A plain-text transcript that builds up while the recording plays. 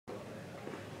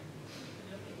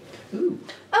Ooh.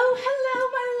 Oh, hello,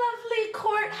 my lovely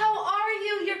court. How are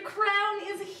you? Your crown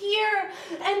is here.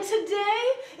 And today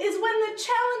is when the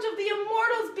challenge of the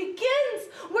Immortals begins.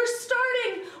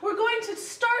 We're going to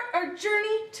start our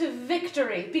journey to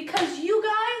victory because you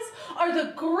guys are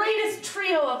the greatest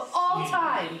trio of all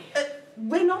time.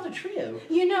 We're not a trio.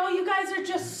 You know, you guys are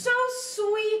just so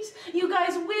sweet. You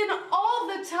guys win all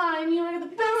the time. You are the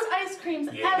best ice creams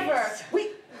ever.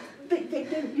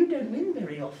 You don't win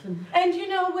very often. And you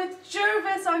know, with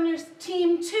Jervis on your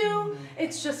team too,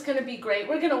 it's just going to be great.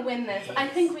 We're going to win this. I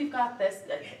think we've got this.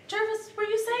 Jervis, were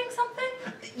you saying something?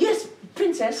 Yes,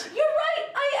 princess. You're right.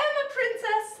 I am a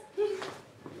princess.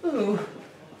 Oh,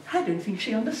 I don't think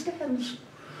she understands.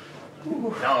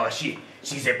 Ooh. No,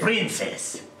 she's a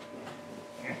princess.